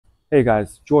Hey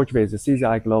guys, George with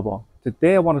CZI Global.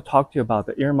 Today I want to talk to you about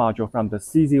the air module from the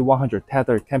CZ100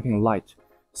 tethered camping light.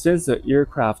 Since the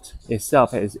aircraft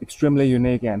itself is extremely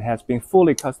unique and has been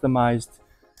fully customized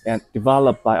and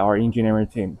developed by our engineering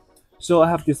team, so I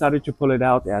have decided to pull it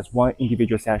out as one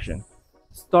individual session.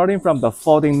 Starting from the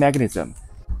folding mechanism,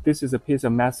 this is a piece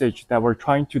of message that we're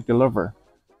trying to deliver.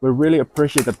 We really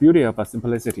appreciate the beauty of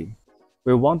simplicity.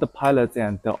 We want the pilots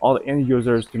and all the end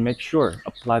users to make sure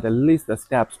apply the least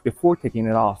steps before taking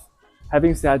it off.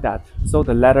 Having said that, so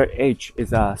the letter H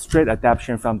is a straight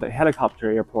adaptation from the helicopter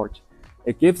airport.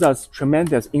 It gives us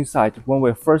tremendous insight when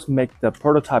we first make the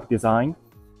prototype design.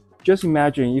 Just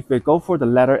imagine if we go for the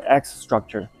letter X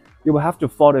structure, you will have to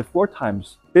fold it 4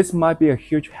 times. This might be a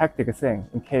huge hectic thing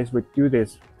in case we do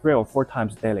this 3 or 4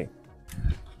 times daily.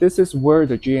 This is where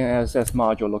the GNSS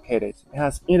module located. It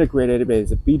has integrated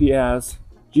with BDS,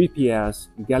 GPS,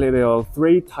 Galileo,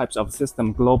 3 types of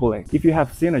system globally. If you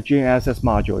have seen a GNSS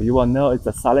module, you will know it's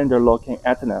a cylinder-looking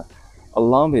antenna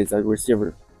along with a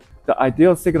receiver. The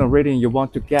ideal signal rating you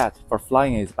want to get for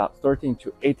flying is about 13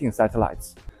 to 18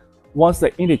 satellites. Once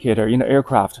the indicator in the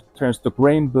aircraft turns to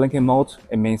green blinking mode,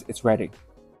 it means it's ready.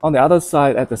 On the other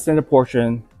side, at the center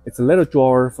portion, it's a little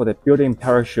drawer for the built-in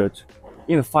parachute.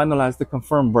 In the finalized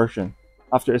confirmed version,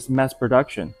 after its mass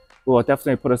production, we will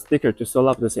definitely put a sticker to seal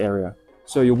up this area,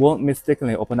 so you won't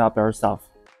mistakenly open up by yourself.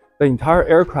 The entire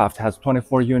aircraft has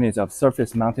 24 units of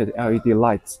surface-mounted LED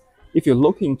lights. If you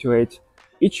look into it,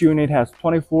 each unit has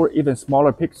 24 even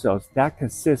smaller pixels that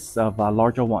consists of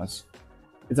larger ones.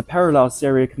 It's a parallel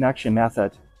serial connection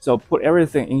method, so put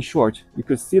everything in short, you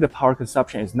could see the power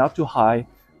consumption is not too high,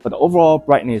 but the overall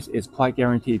brightness is quite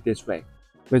guaranteed this way.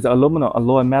 With the aluminum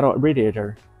alloy metal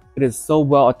radiator, it is so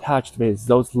well attached with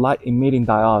those light-emitting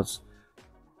diodes.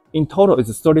 In total,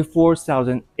 it's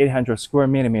 34,800 square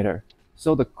millimeter,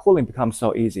 so the cooling becomes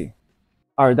so easy.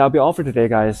 Alright, that'll be all for today,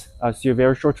 guys. I'll see you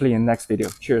very shortly in the next video.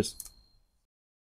 Cheers!